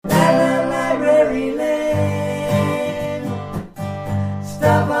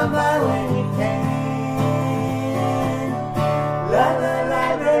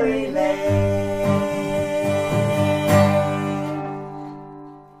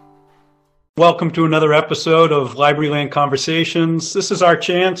Welcome to another episode of Libraryland Conversations. This is our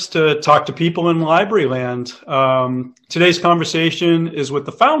chance to talk to people in Libraryland. Today's conversation is with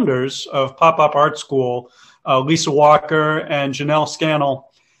the founders of Pop-Up Art School, Lisa Walker and Jennell Scannell.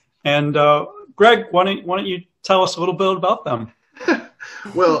 And Greg, why don't you tell us a little bit about them?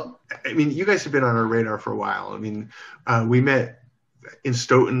 Well, I mean, you guys have been on our radar for a while. I mean, we met in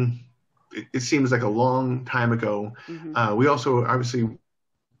Stoughton. It seems like a long time ago. Mm-hmm. We also, obviously,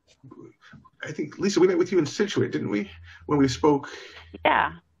 I think, Lisa, we met with you in Scituate, didn't we? When we spoke.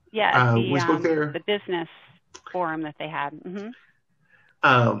 Yeah. We spoke there. The business forum that they had.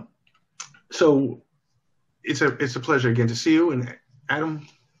 Mm-hmm. So it's a pleasure again to see you. And Adam,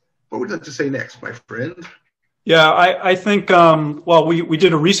 what would you like to say next, my friend? Yeah, I think, we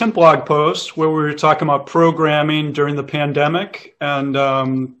did a recent blog post where we were talking about programming during the pandemic, and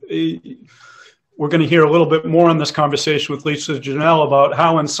we're going to hear a little bit more on this conversation with Lisa and Jennell about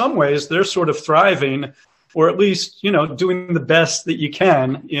how in some ways they're sort of thriving, or at least, doing the best that you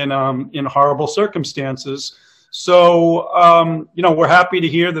can in horrible circumstances. So, we're happy to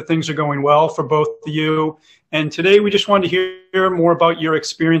hear that things are going well for both of you. And today we just wanted to hear more about your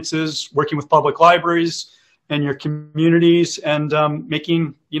experiences working with public libraries and your communities, and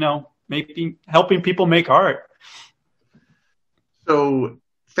helping people make art. So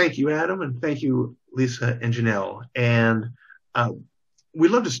thank you, Adam, and thank you, Lisa and Jennell. And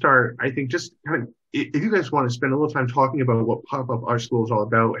we'd love to start, I think, just kind of, if you guys want to spend a little time talking about what Pop-Up Art School is all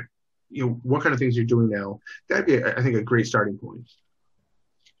about, what kind of things you're doing now, that'd be, I think, a great starting point.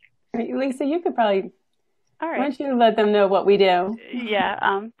 All right, Lisa, you could probably... All right. Why don't you let them know what we do?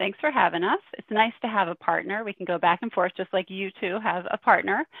 Yeah, thanks for having us. It's nice to have a partner. We can go back and forth just like you two have a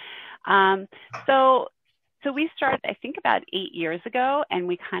partner. So we started, I think, about 8 years ago, and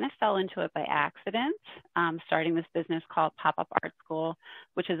we kind of fell into it by accident, starting this business called Pop-Up Art School,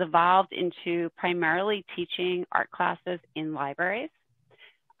 which has evolved into primarily teaching art classes in libraries.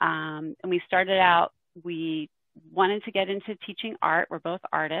 And we started out, we wanted to get into teaching art. We're both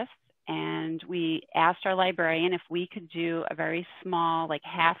artists. And we asked our librarian if we could do a very small, like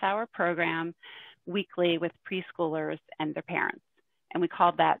half-hour program weekly with preschoolers and their parents. And we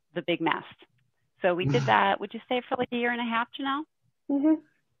called that the Big Mess. So we did that, would you say, for like a year and a half, Jennell? Mm-hmm.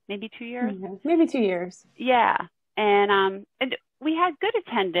 Maybe 2 years? Mm-hmm. Maybe 2 years. Yeah. And we had good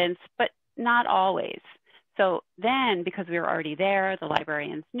attendance, but not always. So then, because we were already there, the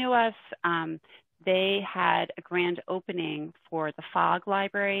librarians knew us. They had a grand opening for the Fogg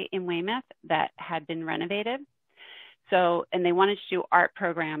Library in Weymouth that had been renovated. So, and they wanted to do art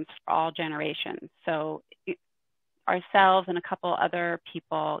programs for all generations. So ourselves and a couple other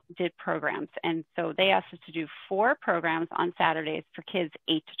people did programs. And so they asked us to do 4 programs on Saturdays for kids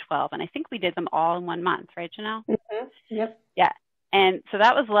 8 to 12. And I think we did them all in 1 month, right, Jennell? Mm-hmm. Yep. Yeah. And so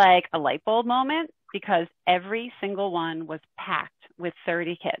that was like a light bulb moment, because every single one was packed with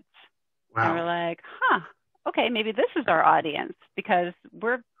 30 kids. Wow. And we're like, okay, maybe this is our audience, because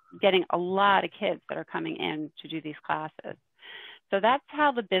we're getting a lot of kids that are coming in to do these classes. So that's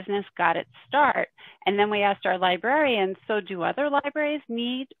how the business got its start. And then we asked our librarians, so do other libraries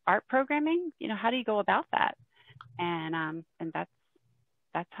need art programming? How do you go about that? And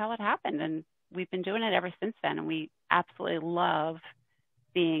that's how it happened. And we've been doing it ever since then. And we absolutely love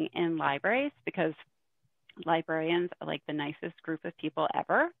being in libraries, because librarians are like the nicest group of people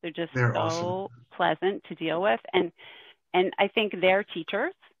ever. They're so awesome. Pleasant to deal with. And I think they're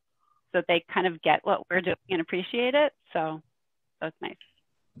teachers, so they kind of get what we're doing and appreciate it. So that's nice.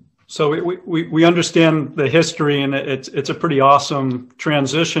 So we understand the history, and it's a pretty awesome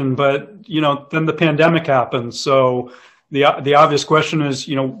transition, but, then the pandemic happened. So the obvious question is,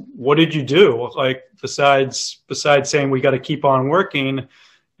 what did you do? Like, besides saying we got to keep on working,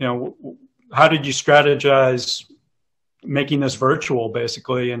 how did you strategize making this virtual,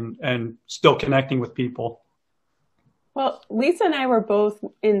 basically, and still connecting with people? Well, Lisa and I were both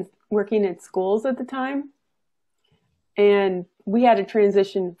working in schools at the time, and we had a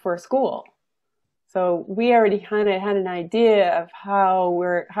transition for school. So we already kind of had an idea of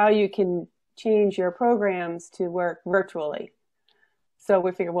how you can change your programs to work virtually. So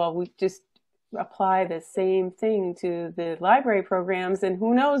we figured, well, we just apply the same thing to the library programs, and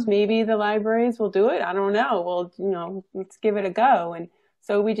who knows, maybe the libraries will do it. I don't know. Well, let's give it a go. And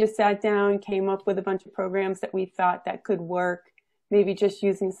so we just sat down, came up with a bunch of programs that we thought that could work, maybe just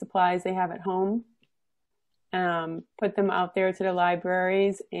using supplies they have at home, put them out there to the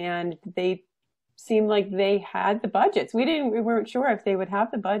libraries, and they seemed like they had the budgets. We weren't sure if they would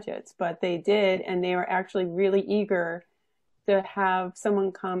have the budgets, but they did, and they were actually really eager to have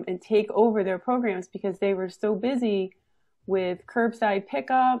someone come and take over their programs, because they were so busy with curbside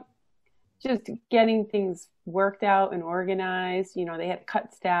pickup just getting things worked out and organized. They had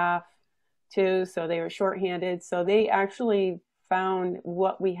cut staff too, so they were shorthanded. So they actually found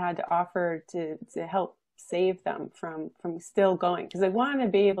what we had to offer to help save them from still going, because they want to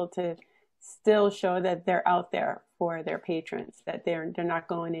be able to still show that they're out there for their patrons, that they're not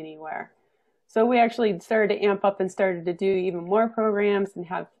going anywhere. So we actually started to amp up and started to do even more programs and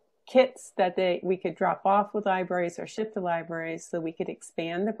have kits that we could drop off with libraries or ship to libraries, so we could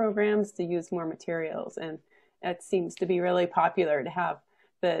expand the programs to use more materials. And that seems to be really popular, to have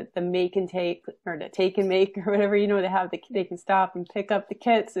the make and take, or the take and make, or whatever, to have they can stop and pick up the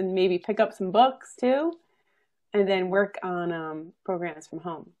kits and maybe pick up some books too, and then work on programs from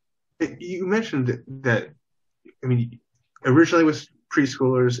home. You mentioned that, originally it was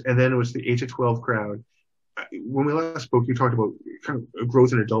preschoolers, and then it was the 8 to 12 crowd. When we last spoke, you talked about kind of a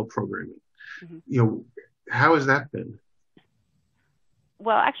growth in adult programming. Mm-hmm. How has that been?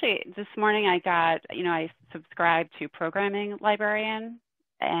 Well, actually, this morning I subscribed to Programming Librarian,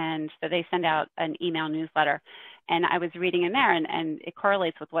 and so they send out an email newsletter. And I was reading in there, and it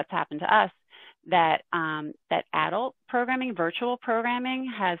correlates with what's happened to us, that adult programming, virtual programming,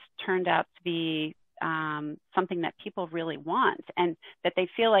 has turned out to be something that people really want, and that they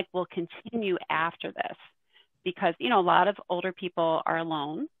feel like will continue after this. Because, a lot of older people are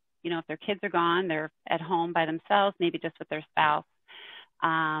alone. If their kids are gone, they're at home by themselves, maybe just with their spouse.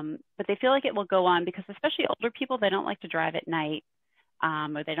 But they feel like it will go on, because especially older people, they don't like to drive at night,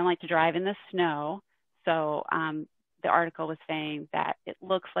 or they don't like to drive in the snow. So the article was saying that it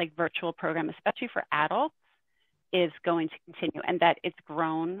looks like virtual program, especially for adults, is going to continue, and that it's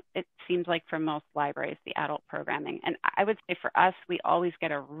grown, it seems like, for most libraries, the adult programming. And I would say for us, we always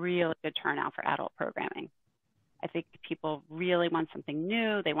get a really good turnout for adult programming. I think people really want something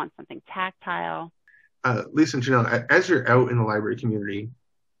new. They want something tactile. Lisa and Jennell, as you're out in the library community,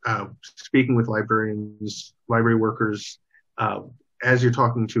 speaking with librarians, library workers, as you're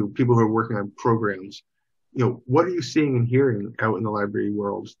talking to people who are working on programs, what are you seeing and hearing out in the library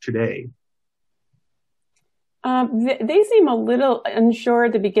world today? They seem a little unsure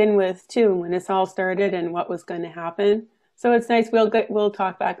to begin with, too, when this all started and what was going to happen. So it's nice. We'll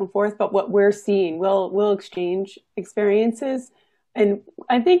talk back and forth, but what we're seeing, we'll exchange experiences. And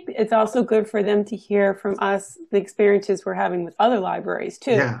I think it's also good for them to hear from us the experiences we're having with other libraries,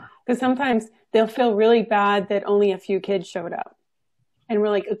 too. Yeah. Because sometimes they'll feel really bad that only a few kids showed up. And we're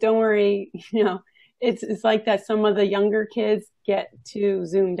like, don't worry, it's like that. Some of the younger kids get too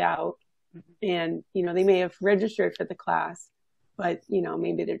zoomed out, and, they may have registered for the class, but,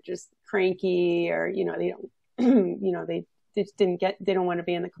 maybe they're just cranky, or, they don't, they just they don't want to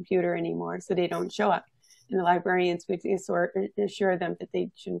be on the computer anymore, so they don't show up. And the librarians would assure them that they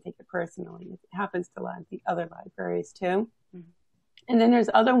shouldn't take it personally. It happens to a lot of the other libraries too. Mm-hmm. And then there's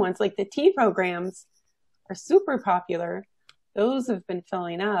other ones, like the tea programs are super popular. Those have been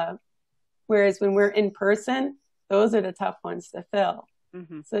filling up. Whereas when we're in person, those are the tough ones to fill.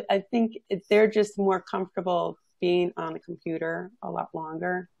 Mm-hmm. So I think they're just more comfortable being on the computer a lot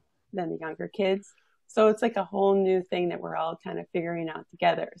longer than the younger kids. So it's like a whole new thing that we're all kind of figuring out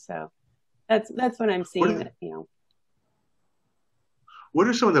together. So that's what I'm seeing. What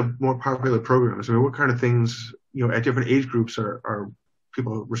are some of the more popular programs? What kind of things, at different age groups are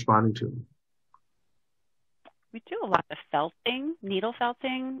people responding to? We do a lot of felting, needle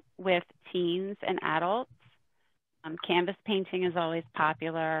felting with teens and adults. Canvas painting is always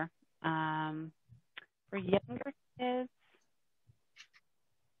popular. For younger kids,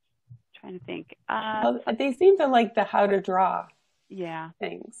 trying to think. They seem to like the how to draw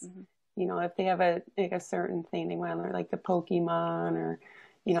things. Mm-hmm. If they have a certain thing they want to learn, like the Pokemon, or,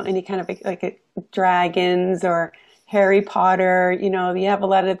 any kind of like dragons or Harry Potter. You have a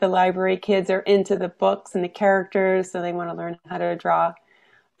lot of the library kids are into the books and the characters, so they want to learn how to draw.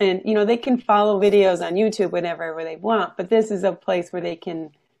 And, they can follow videos on YouTube whenever they want, but this is a place where they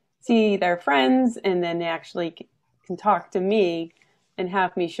can see their friends, and then they actually can talk to me and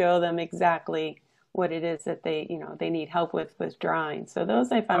have me show them exactly what it is that they need help with drawing. So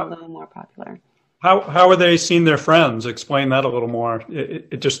those I found a little more popular. How are they seeing their friends? Explain that a little more.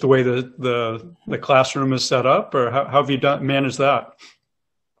 It just the way the classroom is set up, or how have you managed that?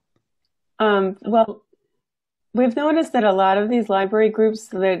 Well, we've noticed that a lot of these library groups,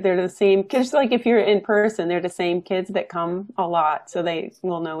 they're the same kids. Like if you're in person, they're the same kids that come a lot, so they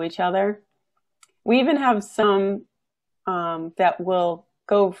will know each other. We even have some that will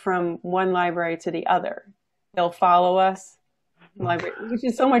go from one library to the other. They'll follow us, which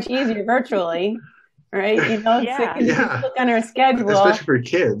is so much easier virtually, right? So you can look on our schedule, especially for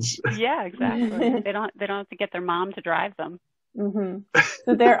kids. Yeah, exactly. They don't have to get their mom to drive them.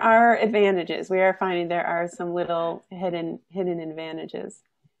 So there are advantages. We are finding there are some little hidden advantages.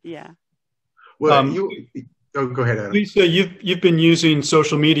 Yeah. Well, go ahead, Adam. Lisa, you've been using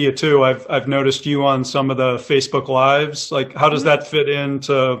social media too. I've noticed you on some of the Facebook Lives. Like, how does that fit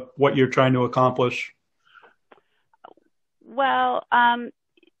into what you're trying to accomplish? Well,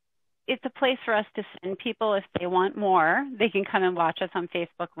 it's a place for us to send people if they want more. They can come and watch us on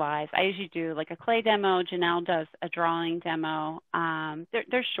Facebook Live. I usually do like a clay demo. Jennell does a drawing demo.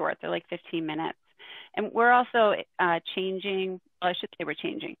 They're short. They're like 15 minutes. And we're also changing. Well, I should say we're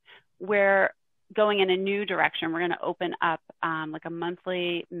changing. We're going in a new direction. We're going to open up like a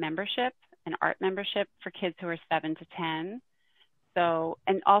monthly membership, an art membership for kids who are 7 to 10. So,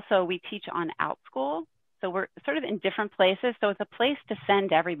 and also we teach on OutSchool. So we're sort of in different places. So it's a place to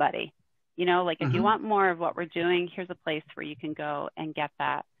send everybody. You know, like if you want more of what we're doing, here's a place where you can go and get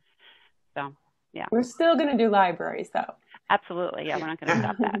that. So, yeah. We're still going to do libraries, though. Absolutely. Yeah, we're not going to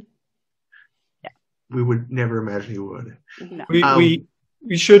stop that. Yeah. We would never imagine you would. No.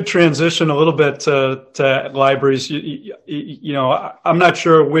 We should transition a little bit to libraries. You know, I'm not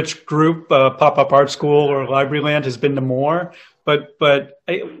sure which group, Pop-Up Art School or Library Land, has been to more, but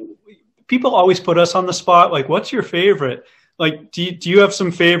people always put us on the spot. Like, what's your favorite? Like, do you have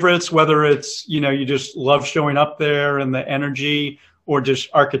some favorites, whether it's, you know, you just love showing up there and the energy, or just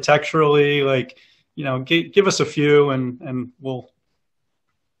architecturally? Like, you know, give us a few and we'll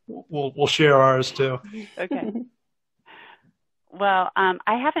share ours too. Okay. Well, I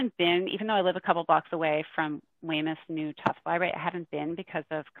haven't been, even though I live a couple blocks away from Weymouth's new Tufts Library, I haven't been because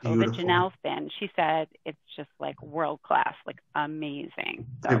of COVID. Beautiful. Jennell's been. She said it's just like world class, like amazing.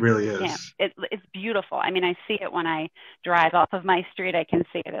 So, it really is. Yeah, it's beautiful. I mean, I see it when I drive off of my street. I can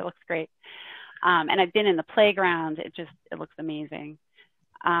see it. It looks great. And I've been in the playground. It looks amazing.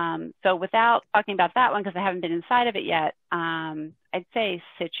 So without talking about that one, because I haven't been inside of it yet, I'd say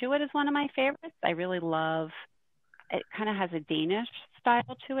Situate is one of my favorites. I really love. It kind of has a Danish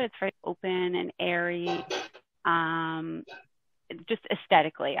style to it. It's very open and airy. Just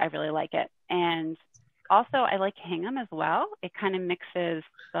aesthetically, I really like it. And also, I like Hingham as well. It kind of mixes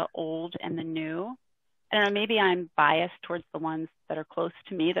the old and the new. I don't know, maybe I'm biased towards the ones that are close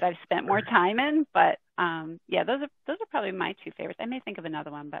to me that I've spent more time in. But yeah, those are probably my two favorites. I may think of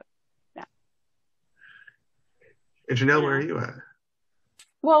another one, but yeah. And Jennell, where are you at?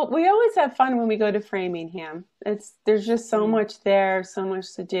 Well, we always have fun when we go to Framingham. There's just so much there, so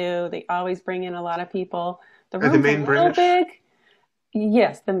much to do. They always bring in a lot of people. The room's the main a little branch? big.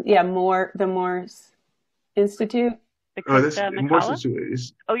 Yes, the Morse Institute. This Morse Institute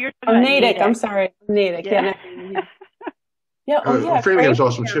is. Oh, you're talking about Natick. I'm sorry, Natick. Yeah. Yeah. Framingham's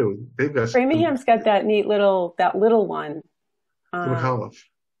awesome too. They've got Framingham's got that neat little one. McAuliffe.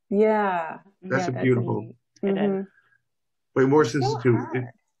 Yeah, That's a beautiful. It is. Wait, Morse Institute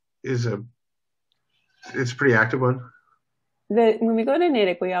it's a pretty active one. When we go to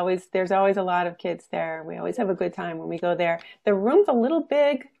Natick, there's always a lot of kids there. We always have a good time when we go there. The room's a little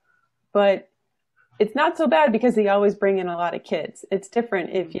big, but it's not so bad because they always bring in a lot of kids. It's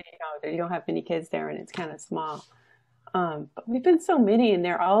different if you don't have many kids there and it's kind of small. But we've been so many and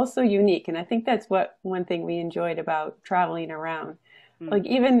they're all so unique. And I think that's one thing we enjoyed about traveling around. Like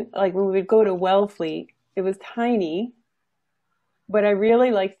even like when we would go to Wellfleet, it was tiny. But I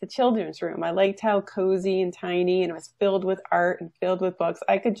really liked the children's room. I liked how cozy and tiny, and it was filled with art and filled with books.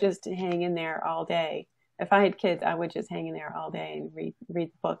 I could just hang in there all day. If I had kids, I would just hang in there all day and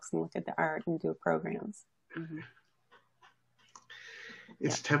read books and look at the art and do programs. Mm-hmm.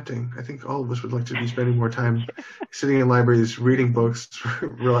 It's tempting. I think all of us would like to be spending more time sitting in libraries, reading books,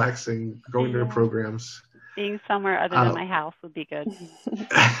 relaxing, going to programs. Being somewhere other than my house would be good.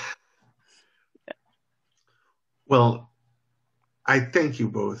 Well, I thank you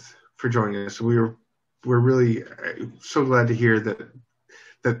both for joining us. We're really so glad to hear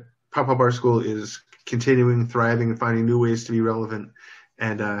that Pop-Up Art School is continuing, thriving, and finding new ways to be relevant,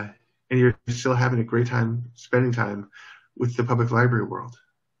 and you're still having a great time spending time with the public library world.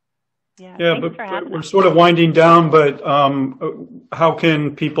 Yeah, but we're sort of winding down. But how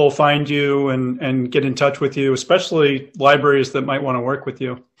can people find you and get in touch with you, especially libraries that might want to work with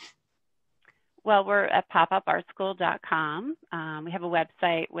you? Well, we're at popupartschool.com. We have a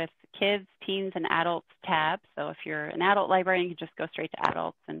website with kids, teens, and adults tabs. So if you're an adult librarian, you can just go straight to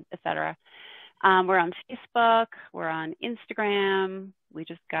adults and et cetera. We're on Facebook. We're on Instagram. We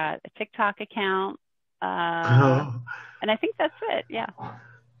just got a TikTok account. And I think that's it. Yeah.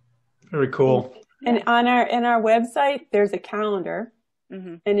 Very cool. And in our website, there's a calendar.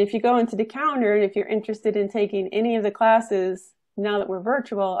 Mm-hmm. And if you go into the calendar, and if you're interested in taking any of the classes now that we're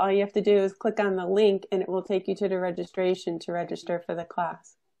virtual, all you have to do is click on the link and it will take you to the registration to register for the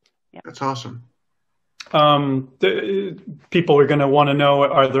class. Yep. That's awesome. People are going to want to know,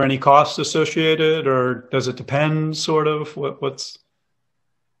 are there any costs associated, or does it depend, sort of? What's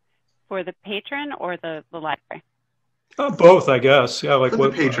for the patron or the library? Both, I guess. Yeah, like for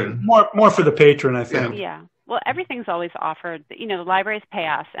the patron. More for the patron, I think. Yeah. Well, everything's always offered. You know, the libraries pay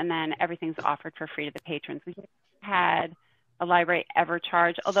us, and then everything's offered for free to the patrons. We've had a library ever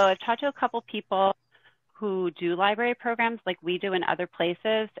charge, although I've talked to a couple people who do library programs like we do in other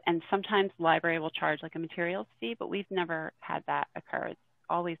places, and sometimes the library will charge like a materials fee, but we've never had that occur. It's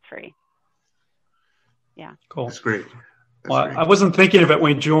always free. Yeah. Cool. That's great. Well, I wasn't thinking of it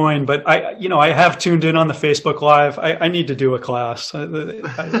when we joined, but I have tuned in on the Facebook Live. I need to do a class. Good.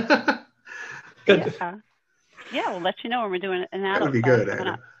 Yeah, we'll let you know when we're doing an adult. That would be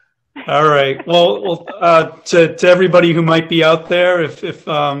good. All right. Well, to everybody who might be out there, if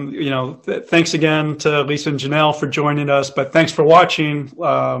thanks again to Lisa and Jennell for joining us. But thanks for watching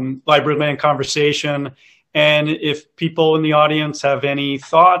Libraryland Conversation. And if people in the audience have any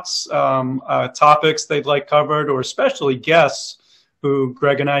thoughts, topics they'd like covered, or especially guests who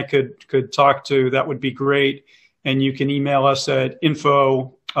Greg and I could talk to, that would be great. And you can email us at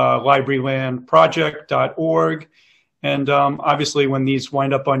info@librarylandproject.org. And obviously, when these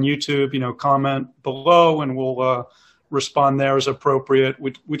wind up on YouTube, comment below, and we'll respond there as appropriate.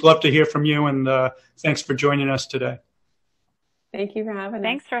 We'd love to hear from you, and thanks for joining us today. Thank you for having us.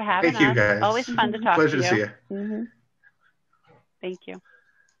 Thanks for having us. Thank you, guys. Always fun to talk Pleasure to you. Pleasure to see you. Mm-hmm. Thank you.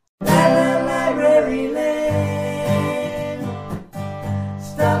 Libraryland.